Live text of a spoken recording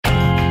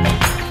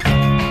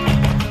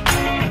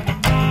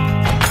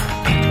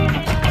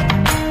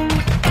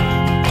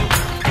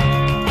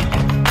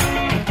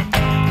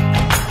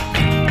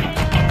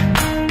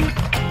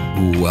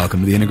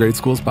Welcome to the Integrated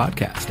Schools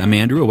Podcast. I'm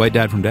Andrew, a white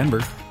dad from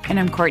Denver. And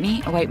I'm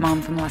Courtney, a white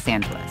mom from Los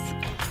Angeles.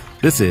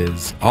 This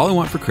is All I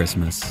Want for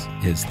Christmas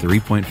is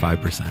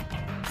 3.5%.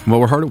 While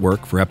we're hard at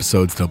work for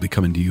episodes that'll be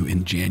coming to you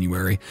in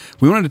January,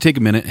 we wanted to take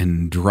a minute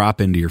and drop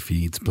into your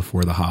feeds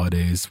before the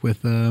holidays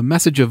with a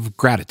message of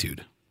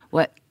gratitude.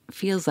 What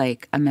feels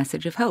like a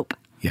message of hope.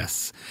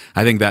 Yes,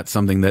 I think that's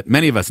something that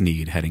many of us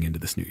need heading into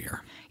this new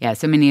year. Yeah,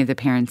 so many of the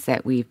parents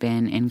that we've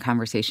been in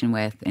conversation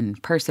with in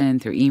person,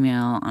 through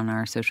email, on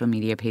our social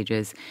media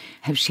pages,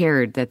 have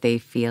shared that they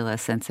feel a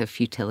sense of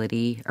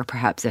futility or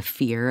perhaps a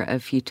fear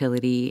of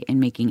futility in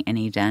making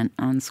any dent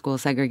on school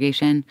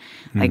segregation.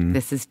 Like,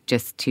 this is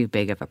just too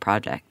big of a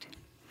project.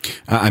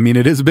 I mean,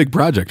 it is a big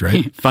project,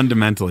 right?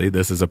 Fundamentally,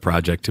 this is a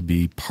project to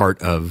be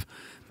part of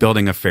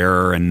building a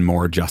fairer and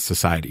more just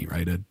society,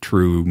 right? A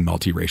true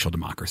multiracial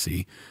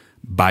democracy,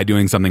 by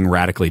doing something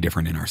radically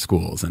different in our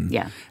schools. And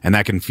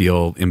that can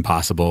feel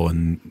impossible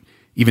and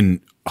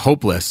even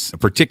hopeless,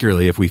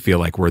 particularly if we feel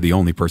like we're the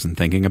only person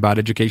thinking about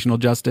educational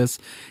justice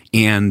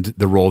and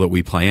the role that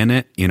we play in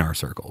it in our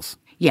circles.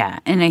 Yeah,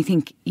 and I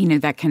think,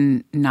 that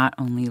can not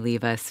only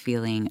leave us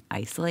feeling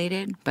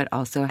isolated, but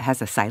also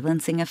has a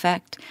silencing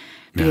effect.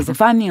 Because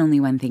if I'm the only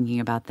one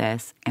thinking about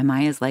this, am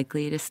I as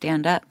likely to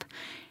stand up?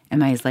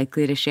 Am I as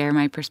likely to share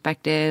my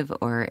perspective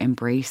or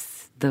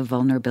embrace the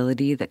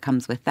vulnerability that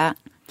comes with that?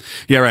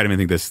 Yeah, right. I mean, I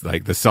think this,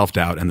 like, the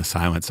self-doubt and the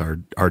silence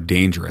are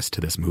dangerous to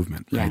this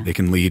movement, right? Yeah. They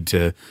can lead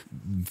to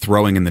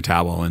throwing in the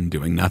towel and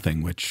doing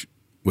nothing, which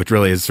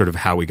really is sort of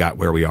how we got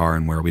where we are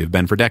and where we have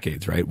been for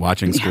decades, right?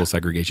 Watching school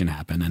segregation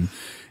happen. And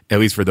at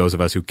least for those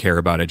of us who care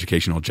about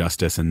educational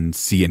justice and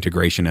see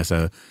integration as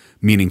a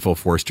meaningful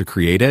force to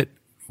create it,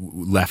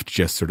 left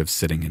just sort of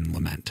sitting in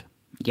lament.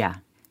 Yeah.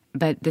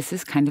 But this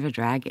is kind of a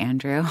drag,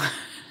 Andrew.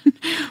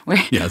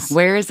 Yes.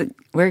 Where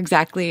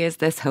exactly is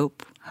this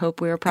hope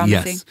we were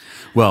promising? Yes.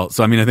 Well,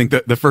 so I mean, I think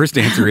the first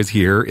answer is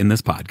here in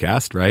this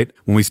podcast, right?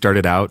 When we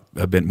started out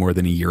a bit more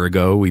than a year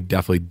ago, we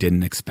definitely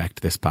didn't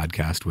expect this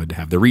podcast would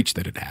have the reach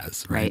that it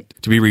has, right?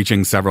 To be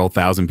reaching several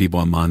thousand people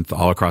a month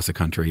all across the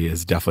country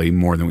is definitely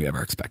more than we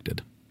ever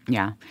expected.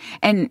 Yeah.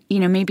 And,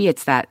 maybe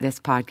it's that this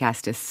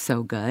podcast is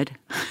so good.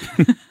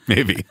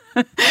 Maybe.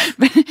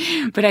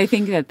 But I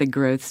think that the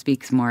growth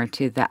speaks more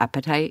to the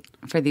appetite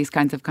for these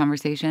kinds of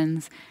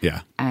conversations.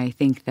 Yeah. I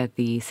think that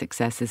the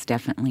success is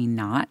definitely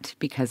not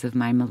because of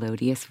my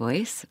melodious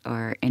voice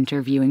or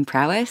interviewing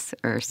prowess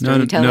or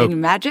storytelling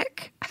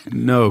magic.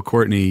 No,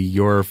 Courtney,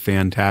 you're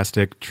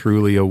fantastic.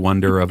 Truly a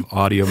wonder of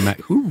audio.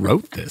 Who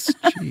wrote this?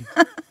 Gee.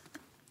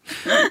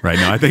 Right.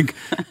 No, I think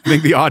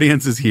the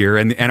audience is here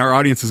and our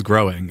audience is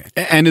growing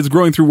and it's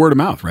growing through word of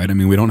mouth, right? I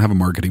mean, we don't have a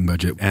marketing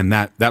budget and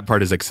that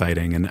part is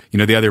exciting. And,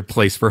 the other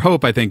place for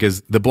hope, I think,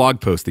 is the blog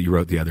post that you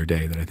wrote the other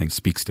day that I think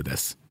speaks to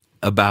this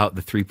about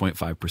the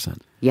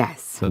 3.5%.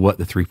 Yes. So what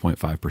the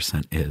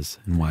 3.5% is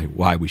and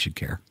why we should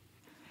care.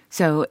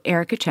 So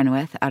Erica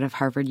Chenoweth out of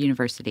Harvard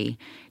University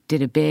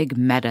did a big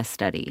meta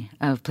study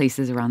of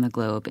places around the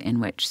globe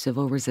in which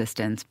civil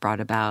resistance brought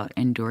about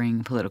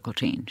enduring political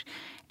change.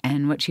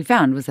 And what she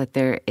found was that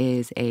there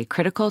is a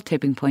critical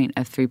tipping point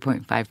of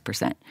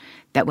 3.5%,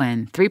 that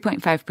when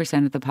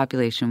 3.5% of the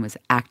population was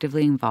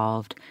actively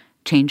involved,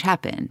 change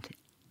happened,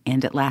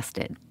 and it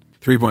lasted.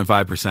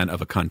 3.5% of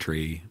a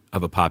country,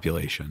 of a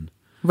population.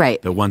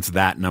 Right. That once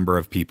that number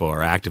of people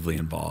are actively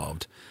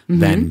involved,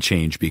 then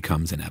change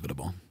becomes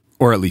inevitable,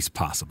 or at least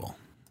possible.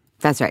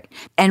 That's right.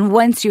 And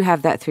once you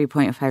have that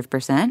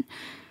 3.5%,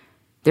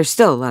 there's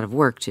still a lot of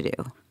work to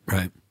do.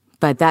 Right.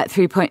 But that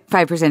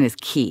 3.5% is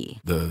key.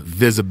 The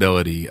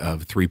visibility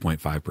of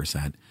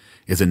 3.5%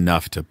 is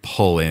enough to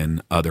pull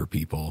in other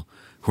people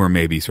who are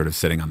maybe sort of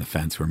sitting on the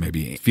fence, who are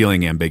maybe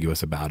feeling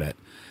ambiguous about it.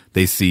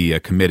 They see a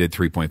committed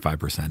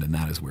 3.5%, and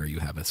that is where you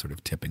have a sort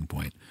of tipping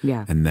point.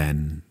 Yeah. And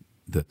then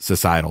the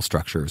societal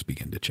structures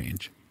begin to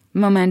change.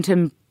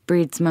 Momentum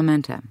breeds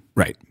momentum.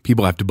 Right.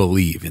 People have to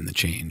believe in the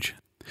change.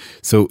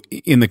 So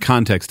in the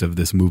context of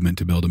this movement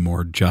to build a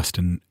more just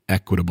and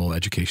equitable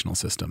educational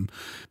system,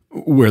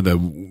 where the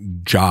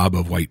job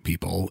of white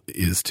people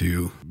is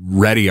to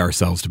ready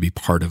ourselves to be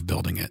part of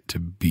building it, to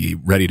be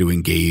ready to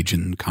engage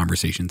in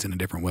conversations in a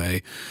different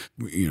way,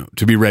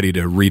 to be ready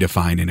to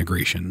redefine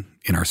integration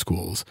in our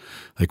schools.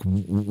 Like,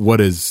 what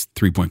does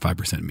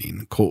 3.5%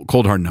 mean?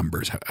 Cold hard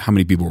numbers. How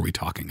many people are we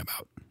talking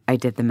about? I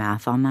did the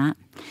math on that.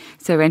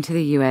 So I went to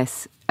the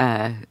U.S.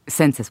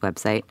 Census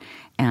website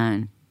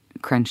and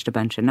crunched a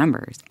bunch of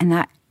numbers. And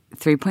that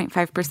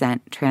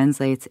 3.5%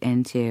 translates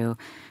into,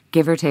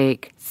 give or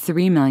take,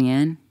 3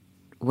 million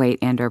white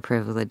and or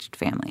privileged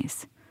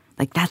families.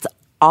 Like, that's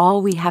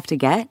all we have to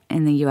get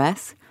in the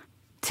U.S.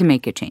 to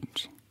make a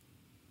change,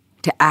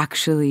 to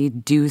actually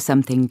do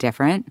something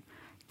different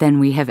than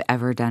we have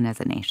ever done as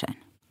a nation.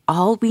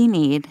 All we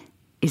need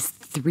is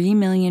 3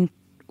 million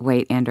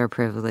white and or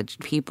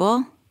privileged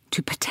people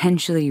to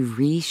potentially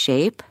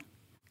reshape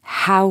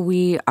how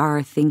we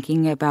are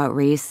thinking about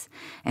race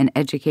and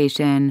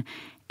education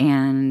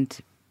and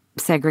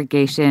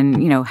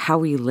segregation, how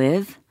we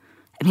live.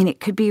 I mean,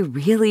 it could be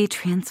really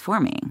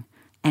transforming,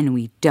 and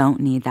we don't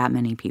need that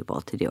many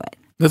people to do it.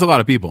 That's a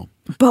lot of people.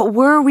 But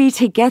were we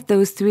to get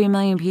those 3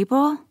 million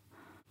people,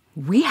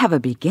 we have a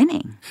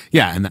beginning.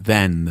 Yeah, and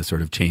then the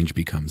sort of change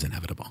becomes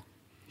inevitable.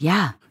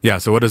 Yeah. Yeah,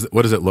 so what does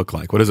it look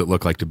like? What does it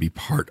look like to be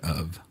part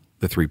of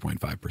the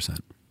 3.5%?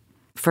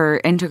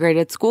 For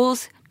integrated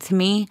schools, to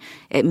me,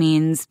 it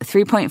means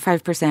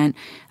 3.5%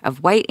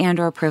 of white and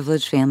or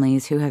privileged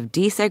families who have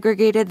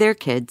desegregated their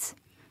kids,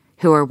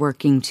 who are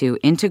working to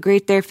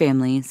integrate their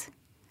families,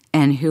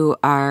 and who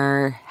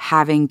are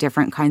having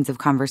different kinds of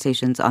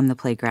conversations on the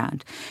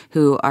playground,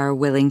 who are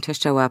willing to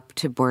show up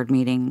to board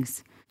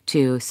meetings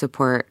to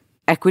support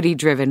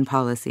equity-driven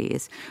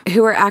policies,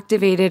 who are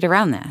activated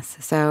around this.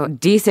 So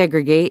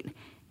desegregate,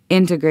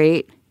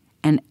 integrate,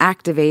 and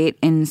activate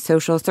in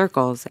social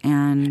circles.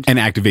 And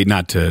activate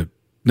not to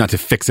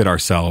fix it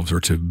ourselves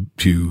or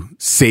to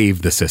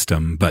save the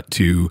system, but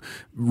to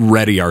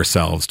ready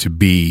ourselves to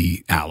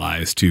be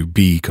allies, to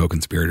be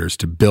co-conspirators,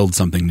 to build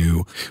something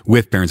new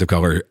with parents of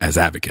color as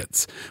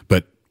advocates.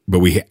 But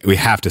we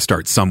have to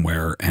start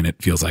somewhere, and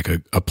it feels like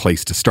a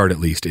place to start at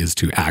least is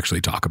to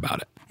actually talk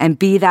about it. And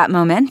be that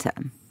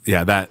momentum.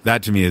 Yeah,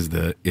 that to me is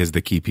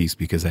the key piece,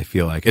 because I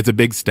feel like it's a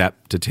big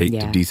step to take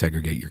to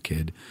desegregate your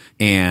kid.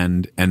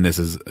 And this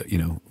is,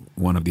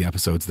 one of the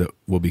episodes that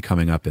will be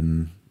coming up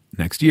in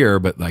next year,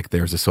 but like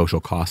there's a social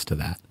cost to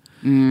that.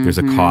 Mm-hmm. There's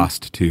a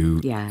cost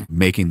to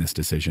making this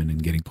decision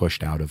and getting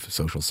pushed out of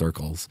social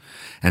circles.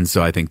 And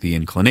so I think the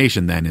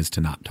inclination then is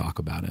to not talk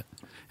about it.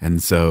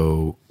 And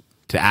so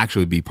to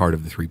actually be part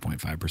of the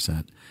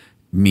 3.5%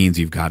 means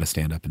you've got to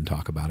stand up and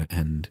talk about it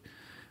and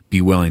be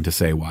willing to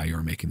say why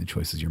you're making the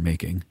choices you're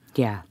making.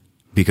 Yeah.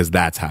 Because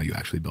that's how you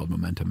actually build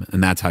momentum.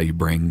 And that's how you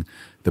bring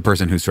the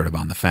person who's sort of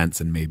on the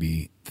fence and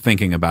maybe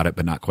thinking about it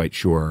but not quite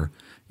sure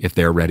if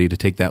they're ready to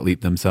take that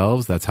leap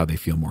themselves. That's how they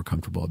feel more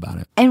comfortable about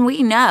it. And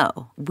we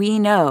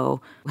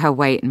know how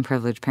white and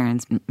privileged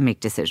parents make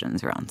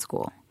decisions around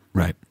school.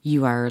 Right.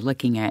 You are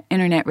looking at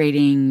internet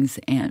ratings,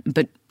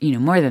 but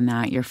more than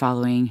that, you're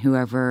following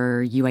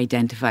whoever you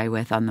identify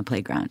with on the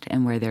playground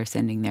and where they're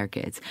sending their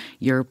kids.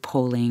 You're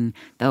polling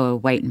the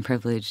white and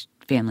privileged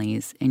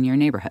families in your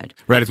neighborhood.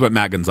 Right. It's what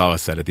Matt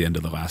Gonzalez said at the end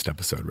of the last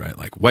episode, right?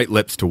 Like white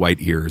lips to white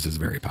ears is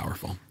very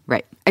powerful.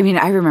 Right. I mean,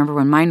 I remember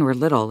when mine were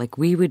little, like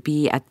we would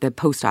be at the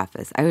post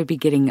office. I would be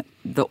getting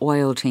the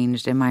oil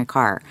changed in my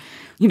car,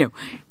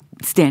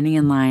 standing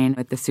in line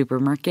at the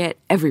supermarket,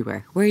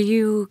 everywhere. Where are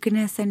you going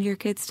to send your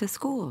kids to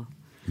school?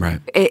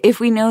 Right. If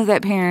we know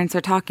that parents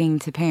are talking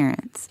to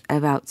parents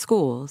about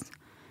schools,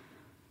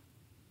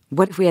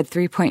 what if we had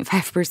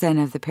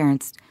 3.5% of the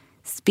parents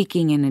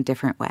speaking in a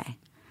different way,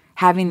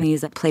 having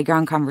these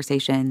playground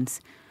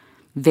conversations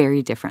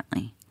very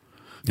differently?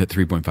 That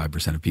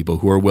 3.5% of people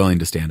who are willing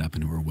to stand up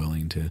and who are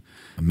willing to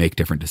make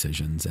different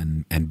decisions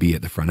and be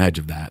at the front edge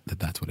of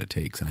that's what it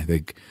takes. And I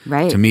think,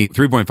 to me,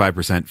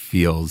 3.5%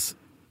 feels...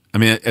 I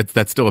mean,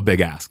 that's still a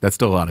big ask. That's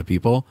still a lot of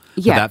people.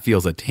 Yeah. But that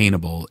feels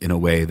attainable in a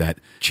way that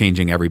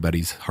changing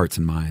everybody's hearts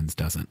and minds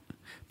doesn't.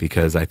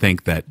 Because I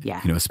think that,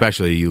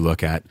 especially you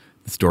look at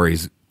the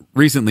stories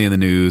recently in the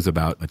news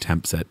about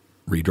attempts at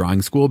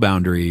redrawing school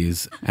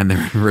boundaries and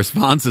the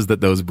responses that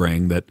those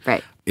bring, that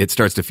it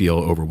starts to feel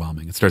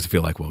overwhelming. It starts to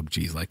feel like, well,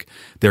 geez, like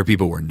there are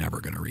people we're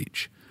never going to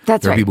reach. There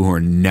are people who are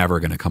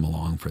never going to come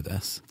along for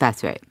this.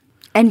 That's right.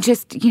 And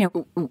just,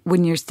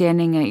 when you're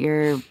standing at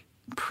your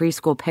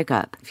preschool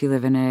pickup, if you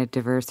live in a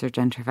diverse or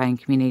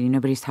gentrifying community,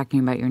 nobody's talking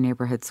about your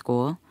neighborhood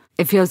school.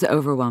 It feels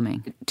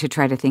overwhelming to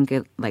try to think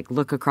of,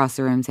 look across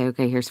the room and say,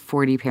 okay, here's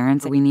 40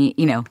 parents. We need,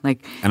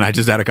 And I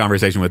just had a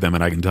conversation with them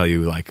and I can tell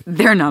you,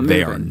 they're not moving.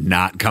 They are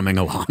not coming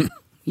along.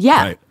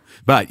 Yeah. Right?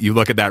 But you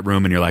look at that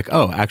room and you're like,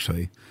 oh,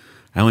 actually,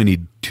 I only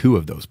need 2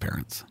 of those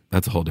parents.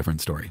 That's a whole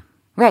different story.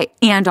 Right.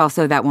 And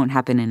also that won't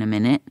happen in a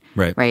minute.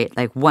 Right. Right.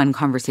 Like one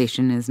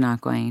conversation is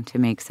not going to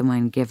make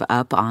someone give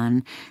up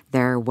on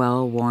their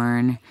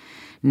well-worn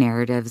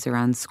narratives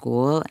around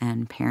school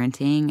and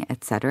parenting,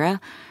 et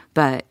cetera.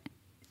 But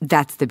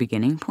that's the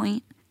beginning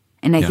point.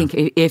 And I think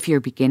if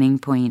your beginning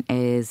point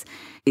is,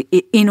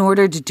 in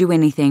order to do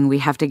anything, we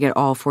have to get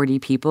all 40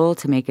 people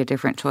to make a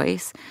different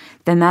choice,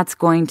 then that's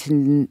going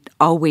to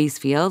always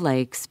feel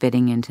like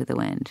spitting into the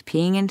wind,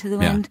 peeing into the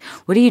wind.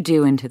 What do you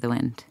do into the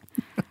wind?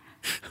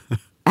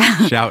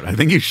 Shout. I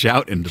think you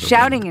shout into the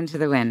Shouting wind. Into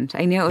the wind.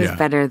 I knew it was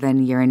better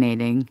than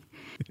urinating.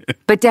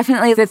 But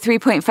definitely the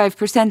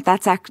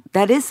 3.5%,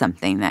 that is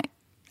something that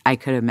I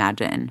could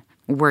imagine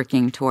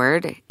working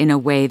toward in a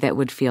way that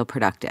would feel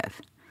productive.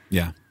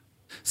 Yeah.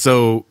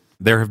 So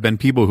there have been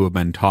people who have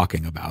been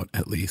talking about,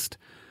 at least,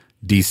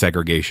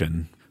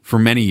 desegregation for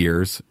many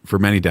years, for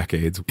many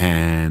decades,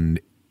 and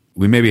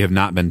we maybe have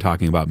not been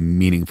talking about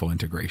meaningful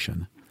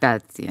integration.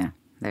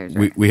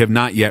 We have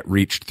not yet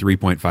reached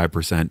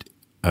 3.5%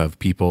 of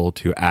people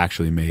to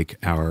actually make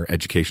our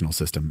educational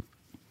system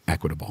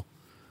equitable.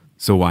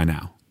 So why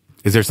now?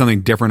 Is there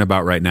something different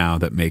about right now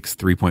that makes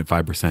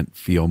 3.5%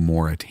 feel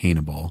more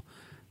attainable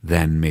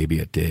than maybe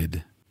it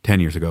did 10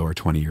 years ago or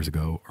 20 years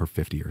ago or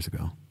 50 years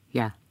ago?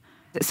 Yeah.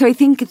 So I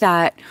think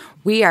that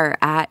we are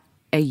at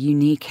a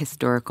unique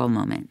historical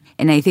moment.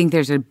 And I think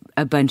there's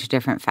a bunch of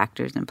different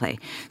factors in play.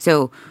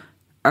 So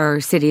our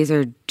cities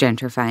are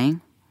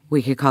gentrifying.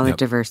 We could call it Yep.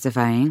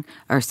 diversifying.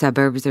 Our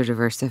suburbs are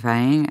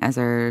diversifying as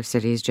our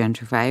cities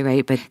gentrify,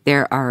 right? But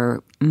there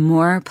are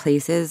more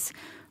places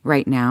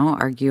right now,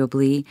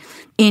 arguably,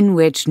 in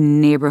which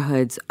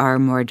neighborhoods are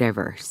more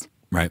diverse.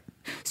 Right.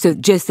 So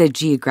just the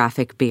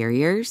geographic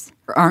barriers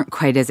aren't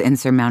quite as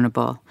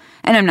insurmountable.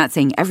 And I'm not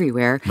saying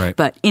everywhere, Right.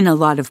 but in a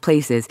lot of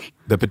places.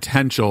 The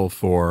potential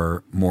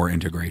for more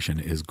integration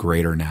is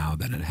greater now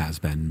than it has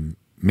been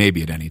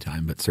maybe at any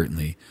time, but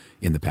certainly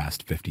in the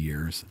past 50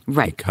 years.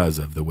 Right. Because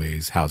of the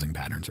ways housing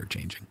patterns are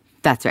changing.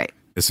 That's right.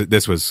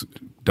 This was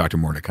Dr.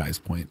 Mordecai's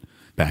point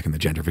back in the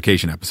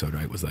gentrification episode,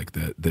 right? Was like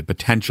the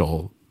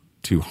potential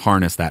to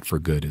harness that for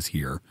good is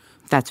here.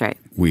 That's right.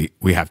 We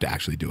have to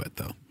actually do it,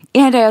 though.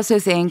 And I also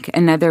think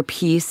another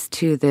piece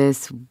to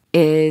this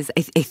is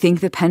I think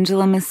the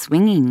pendulum is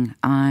swinging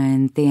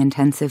on the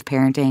intensive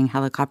parenting,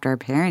 helicopter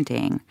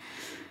parenting,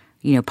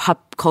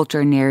 pop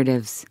culture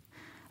narratives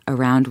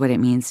around what it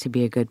means to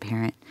be a good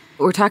parent.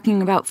 We're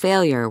talking about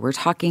failure. We're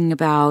talking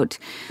about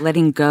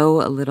letting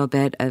go a little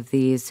bit of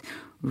these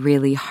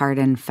really hard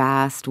and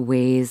fast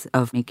ways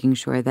of making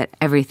sure that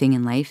everything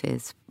in life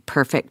is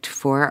perfect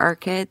for our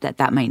kid,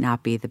 that might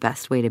not be the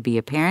best way to be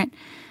a parent.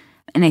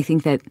 And I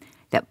think that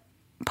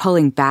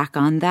pulling back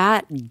on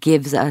that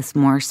gives us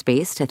more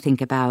space to think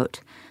about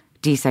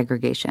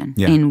desegregation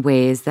in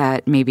ways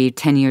that maybe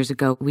 10 years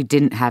ago we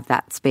didn't have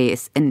that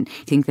space. And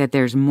I think that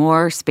there's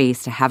more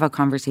space to have a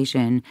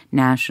conversation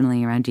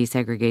nationally around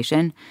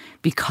desegregation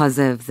because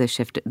of the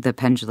shift, the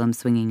pendulum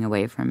swinging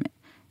away from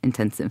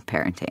intensive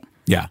parenting.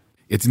 Yeah.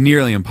 It's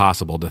nearly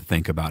impossible to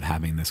think about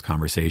having this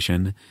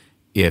conversation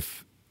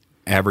if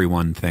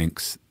everyone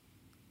thinks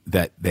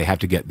that they have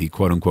to get the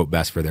quote-unquote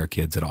best for their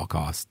kids at all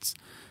costs,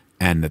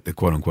 and that the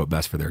quote-unquote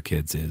best for their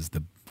kids is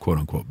the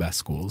quote-unquote best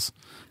schools.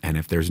 And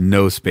if there's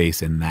no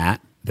space in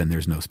that, then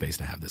there's no space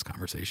to have this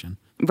conversation.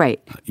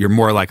 Right. You're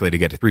more likely to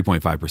get to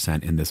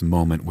 3.5% in this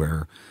moment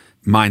where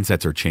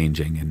mindsets are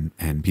changing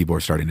and people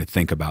are starting to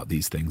think about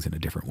these things in a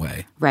different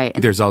way. Right.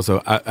 There's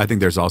also, I think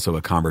there's also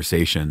a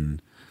conversation,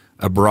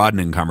 a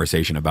broadening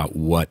conversation about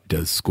what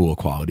does school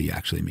quality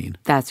actually mean.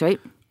 That's right.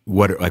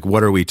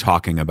 What are we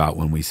talking about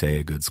when we say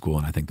a good school?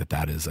 And I think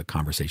that is a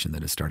conversation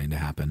that is starting to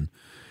happen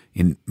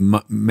in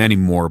many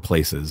more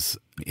places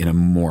in a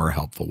more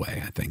helpful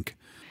way, I think.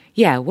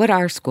 Yeah, what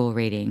are school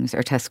ratings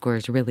or test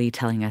scores really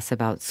telling us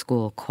about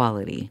school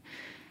quality?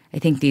 I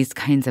think these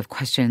kinds of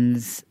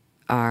questions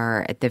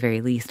are at the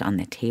very least on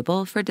the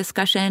table for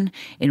discussion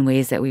in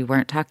ways that we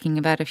weren't talking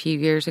about a few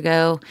years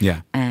ago.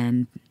 Yeah.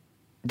 And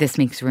this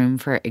makes room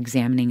for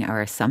examining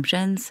our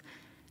assumptions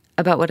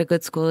about what a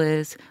good school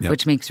is,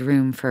 which makes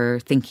room for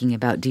thinking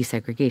about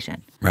desegregation.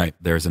 Right.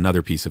 There's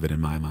another piece of it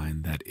in my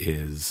mind that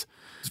is,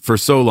 for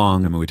so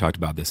long, I mean, we talked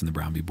about this in the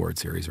Brown v. Board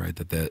series, right?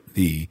 That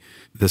the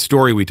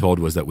story we told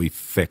was that we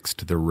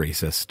fixed the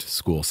racist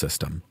school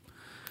system.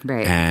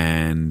 Right.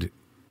 And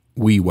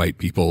we white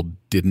people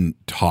didn't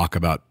talk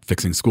about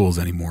fixing schools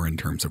anymore in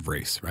terms of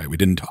race, right? We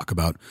didn't talk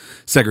about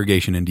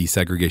segregation and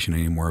desegregation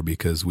anymore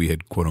because we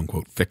had quote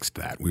unquote fixed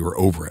that. We were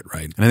over it,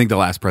 right? And I think the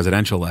last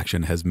presidential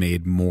election has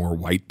made more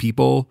white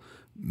people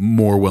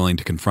more willing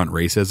to confront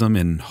racism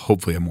in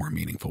hopefully a more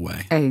meaningful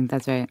way. I think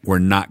that's right. We're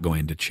not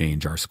going to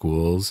change our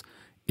schools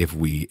if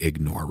we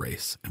ignore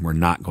race, and we're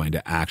not going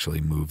to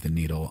actually move the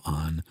needle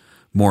on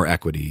more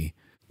equity,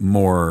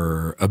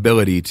 more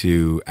ability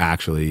to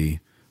actually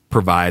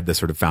provide the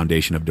sort of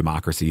foundation of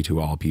democracy to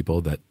all people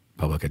that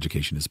public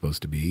education is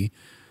supposed to be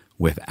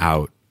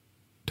without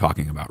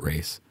talking about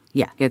race.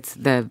 Yeah, it's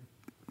the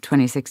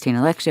 2016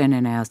 election,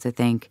 and I also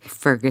think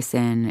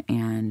Ferguson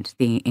and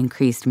the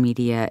increased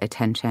media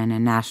attention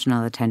and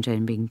national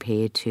attention being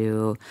paid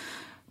to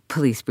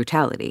police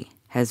brutality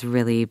has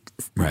really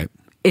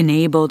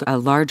enabled a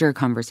larger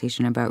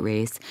conversation about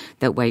race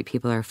that white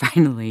people are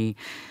finally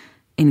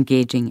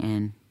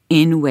engaging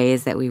in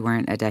ways that we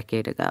weren't a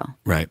decade ago.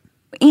 Right.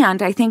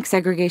 And I think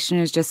segregation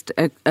is just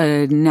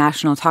a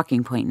national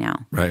talking point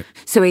now. Right.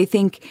 So I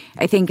think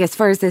as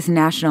far as this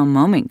national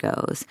moment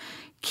goes,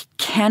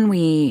 can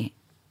we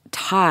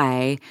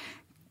tie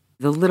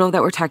the little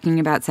that we're talking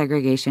about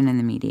segregation in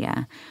the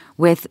media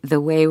with the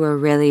way we're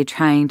really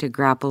trying to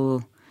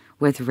grapple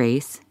with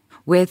race,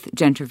 with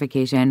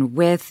gentrification,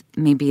 with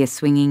maybe a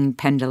swinging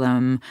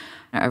pendulum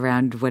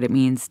around what it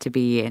means to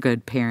be a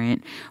good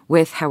parent,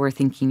 with how we're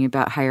thinking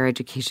about higher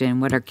education,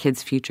 what our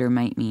kids' future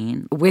might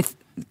mean, with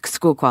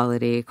school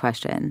quality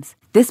questions.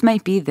 This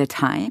might be the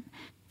time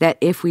that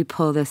if we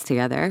pull this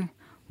together,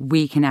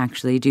 we can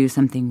actually do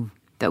something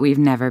that we've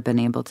never been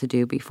able to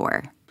do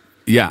before.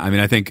 Yeah, I mean,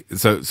 I think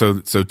so.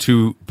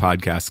 Two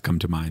podcasts come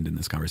to mind in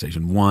this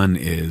conversation. One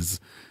is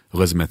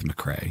Elizabeth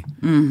McCrae.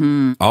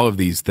 Mm-hmm. All of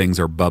these things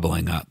are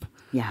bubbling up,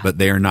 but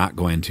they are not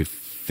going to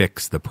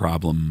fix the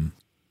problem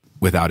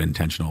without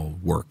intentional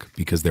work,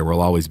 because there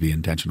will always be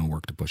intentional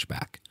work to push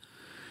back.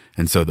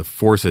 And so the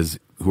forces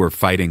who are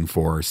fighting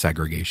for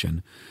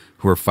segregation,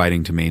 who are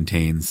fighting to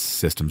maintain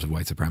systems of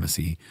white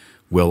supremacy,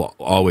 will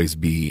always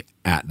be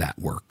at that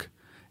work.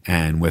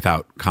 And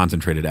without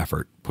concentrated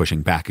effort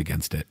pushing back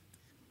against it,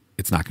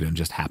 it's not going to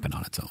just happen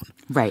on its own.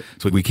 Right.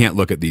 So we can't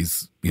look at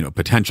these,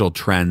 potential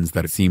trends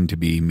that seem to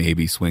be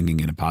maybe swinging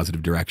in a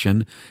positive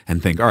direction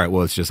and think, all right,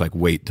 well, it's just like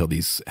wait till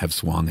these have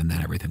swung and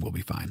then everything will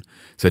be fine.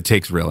 So it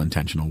takes real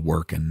intentional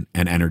work and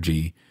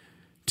energy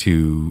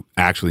to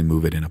actually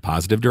move it in a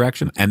positive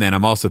direction. And then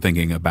I'm also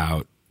thinking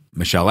about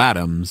Michelle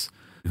Adams,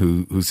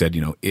 who said,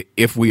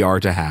 if we are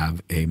to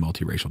have a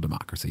multiracial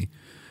democracy,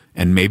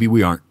 and maybe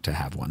we aren't to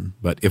have one,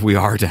 but if we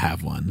are to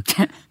have one,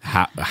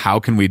 how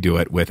can we do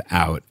it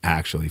without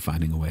actually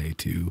finding a way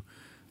to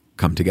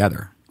come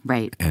together,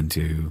 right, and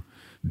to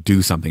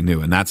do something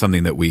new? And that's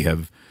something that we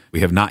have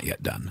not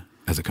yet done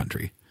as a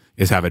country,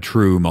 is have a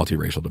true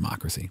multiracial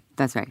democracy.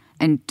 That's right.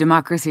 And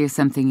democracy is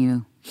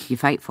something you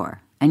fight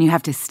for, and you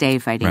have to stay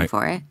fighting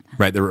for it.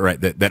 Right.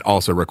 That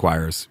also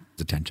requires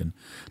attention.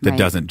 That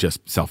doesn't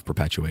just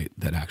self-perpetuate.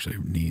 That actually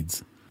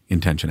needs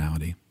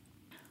intentionality.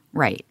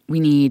 Right. We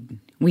need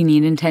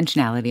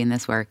intentionality in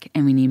this work,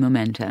 and we need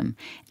momentum.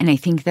 And I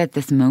think that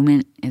this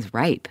moment is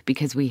ripe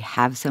because we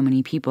have so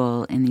many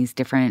people in these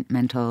different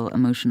mental,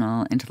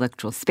 emotional,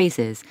 intellectual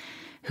spaces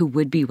who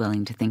would be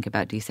willing to think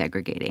about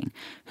desegregating,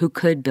 who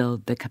could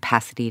build the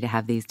capacity to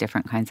have these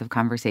different kinds of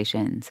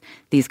conversations,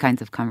 these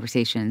kinds of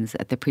conversations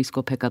at the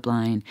preschool pickup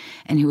line,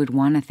 and who would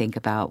want to think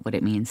about what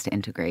it means to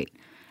integrate.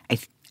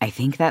 I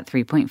think that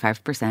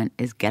 3.5%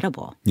 is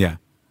gettable. Yeah.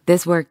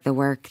 This work, the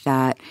work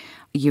that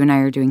you and I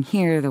are doing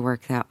here, the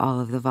work that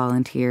all of the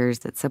volunteers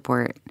that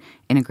support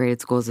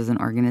integrated schools as an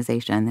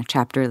organization, the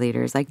chapter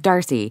leaders like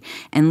Darcy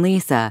and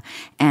Lisa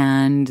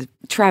and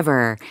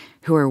Trevor,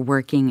 who are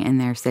working in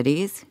their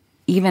cities,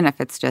 even if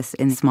it's just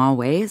in small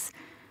ways,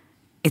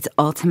 it's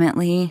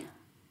ultimately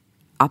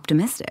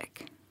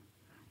optimistic.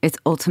 It's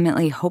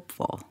ultimately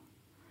hopeful.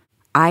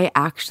 I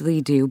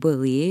actually do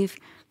believe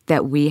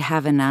that we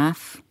have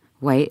enough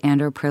white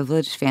and or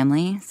privileged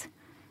families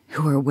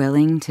who are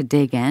willing to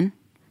dig in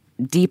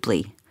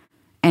deeply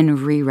and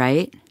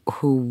rewrite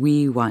who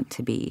we want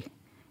to be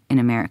in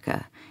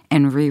America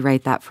and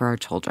rewrite that for our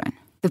children.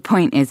 The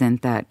point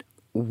isn't that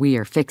we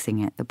are fixing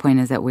it. The point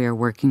is that we are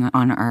working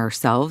on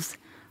ourselves.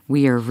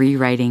 We are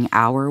rewriting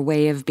our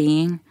way of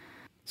being.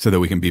 So that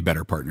we can be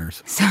better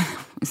partners.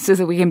 So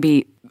that we can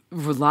be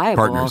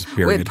reliable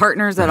with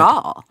partners at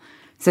all.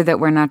 So that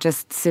we're not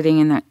just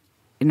sitting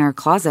in our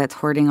closets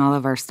hoarding all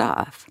of our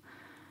stuff.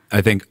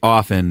 I think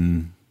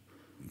often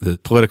the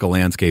political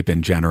landscape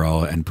in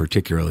general, and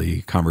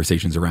particularly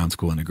conversations around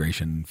school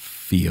integration,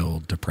 feel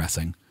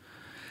depressing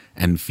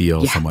and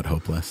feel somewhat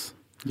hopeless.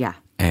 Yeah.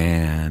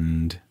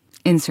 And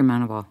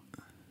insurmountable.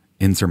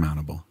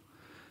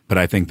 But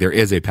I think there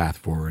is a path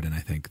forward, and I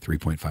think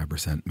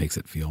 3.5% makes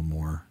it feel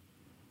more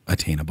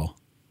attainable.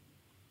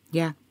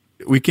 Yeah.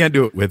 We can't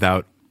do it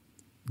without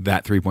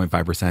that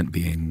 3.5%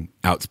 being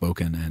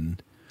outspoken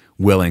and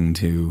willing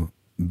to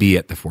be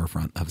at the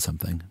forefront of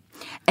something.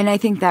 And I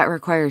think that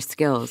requires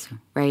skills,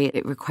 right?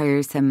 It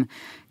requires some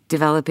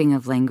developing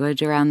of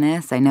language around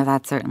this. I know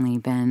that's certainly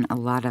been a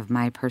lot of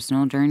my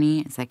personal journey.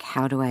 It's like,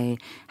 how do I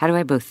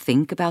both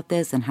think about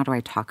this and how do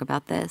I talk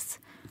about this?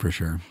 For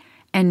sure.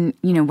 And,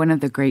 one of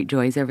the great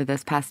joys over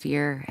this past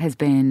year has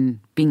been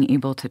being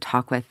able to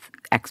talk with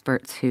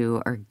experts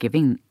who are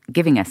giving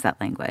us that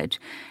language,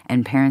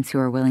 and parents who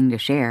are willing to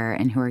share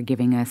and who are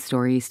giving us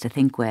stories to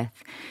think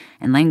with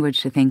and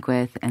language to think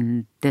with.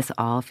 And this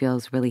all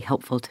feels really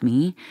helpful to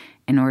me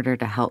in order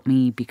to help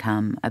me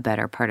become a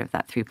better part of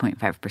that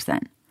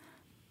 3.5%.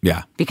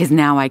 Yeah. Because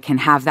now I can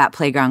have that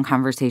playground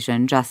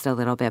conversation just a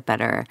little bit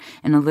better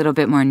and a little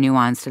bit more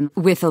nuanced and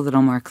with a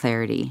little more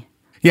clarity.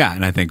 Yeah,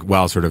 and I think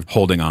while sort of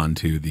holding on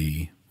to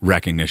the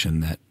recognition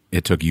that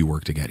it took you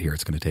work to get here,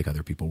 it's going to take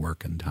other people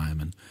work and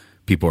time, and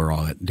people are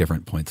all at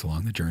different points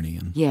along the journey.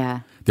 And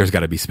there's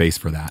got to be space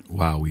for that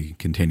while we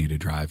continue to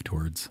drive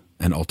towards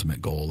an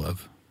ultimate goal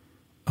of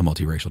a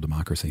multiracial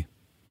democracy.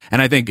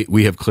 And I think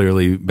we have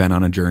clearly been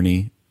on a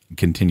journey,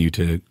 continue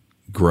to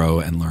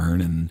grow and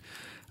learn, and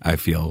I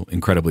feel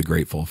incredibly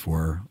grateful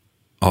for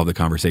all the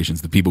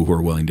conversations, the people who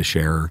are willing to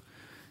share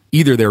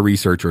either their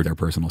research or their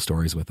personal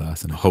stories with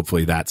us. And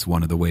hopefully that's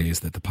one of the ways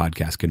that the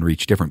podcast can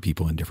reach different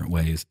people in different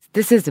ways.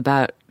 This is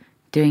about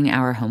doing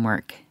our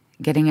homework,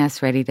 getting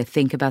us ready to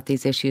think about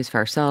these issues for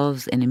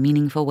ourselves in a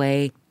meaningful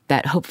way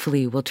that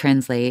hopefully will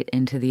translate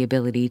into the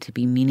ability to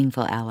be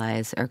meaningful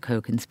allies or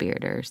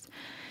co-conspirators.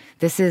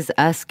 This is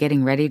us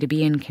getting ready to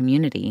be in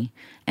community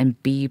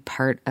and be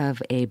part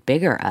of a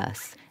bigger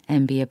us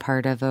and be a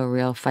part of a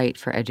real fight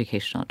for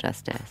educational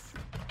justice.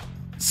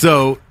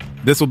 So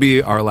this will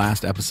be our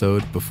last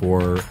episode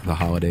before the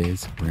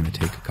holidays. We're going to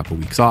take a couple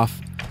weeks off,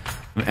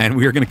 and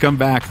we are going to come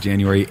back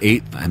January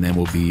 8th, and then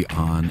we'll be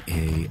on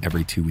a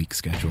every 2-week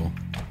schedule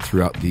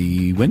throughout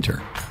the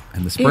winter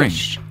and the spring.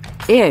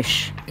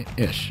 Ish.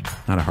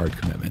 Not a hard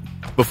commitment.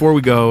 Before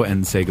we go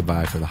and say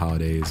goodbye for the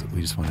holidays,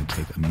 we just want to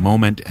take a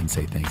moment and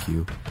say thank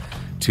you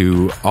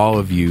to all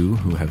of you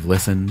who have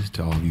listened,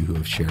 to all of you who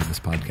have shared this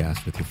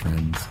podcast with your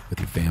friends, with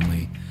your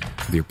family,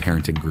 with your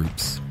parenting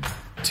groups,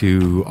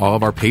 to all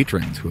of our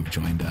patrons who have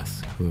joined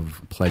us, who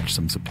have pledged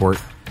some support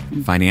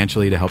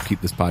financially to help keep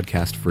this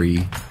podcast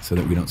free so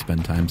that we don't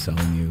spend time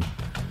selling you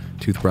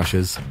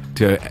toothbrushes,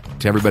 to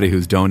everybody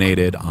who's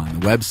donated on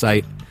the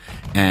website,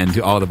 and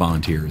to all the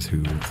volunteers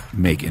who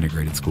make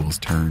Integrated Schools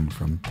turn,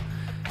 from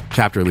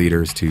chapter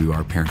leaders to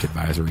our parent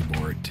advisory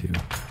board to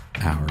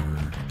our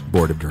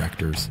board of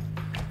directors.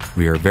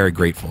 We are very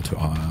grateful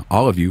to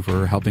all of you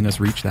for helping us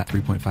reach that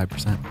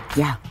 3.5%.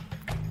 Yeah.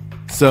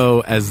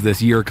 So as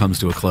this year comes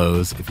to a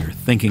close, if you're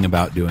thinking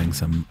about doing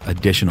some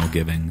additional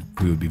giving,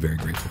 we would be very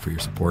grateful for your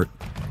support.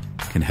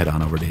 You can head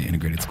on over to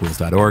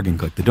integratedschools.org and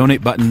click the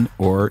donate button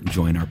or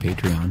join our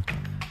Patreon.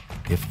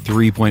 If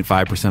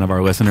 3.5% of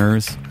our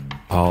listeners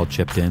all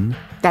chipped in,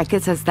 that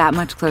gets us that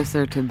much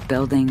closer to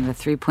building the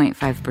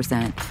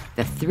 3.5%,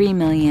 the 3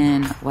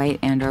 million white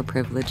and or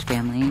privileged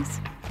families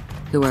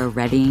who are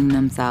readying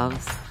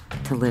themselves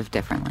to live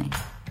differently.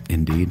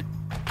 Indeed.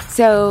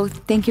 So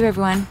thank you,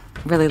 everyone.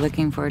 Really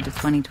looking forward to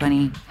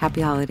 2020.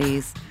 Happy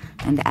holidays.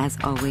 And as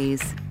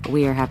always,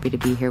 we are happy to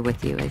be here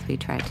with you as we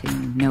try to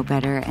know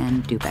better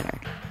and do better.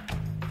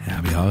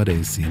 Happy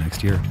holidays. See you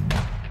next year.